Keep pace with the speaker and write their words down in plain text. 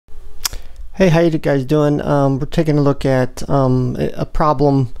Hey, how you guys doing? We're taking a look at a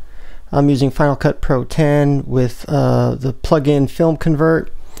problem I'm using Final Cut Pro 10 with the plugin FilmConvert,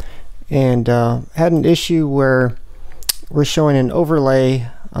 and had an issue where we're showing an overlay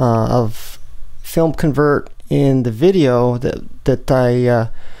of FilmConvert in the video that I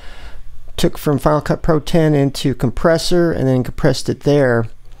took from Final Cut Pro 10 into Compressor and then compressed it there.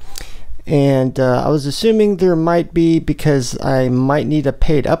 And I was assuming there might be, because I might need a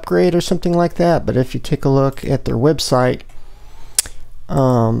paid upgrade or something like that, but if you take a look at their website,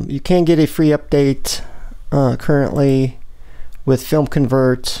 you can get a free update currently with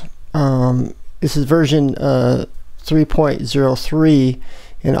FilmConvert. This is version 3.03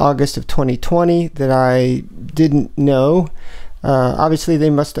 in August of 2020 that I didn't know. Obviously they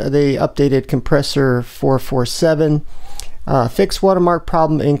updated Compressor 447. Fixed watermark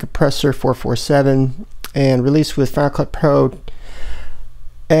problem in Compressor 447 and released with Final Cut Pro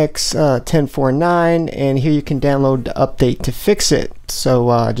X 1049, and here you can download the update to fix it. So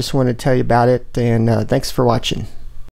I just wanted to tell you about it, and thanks for watching.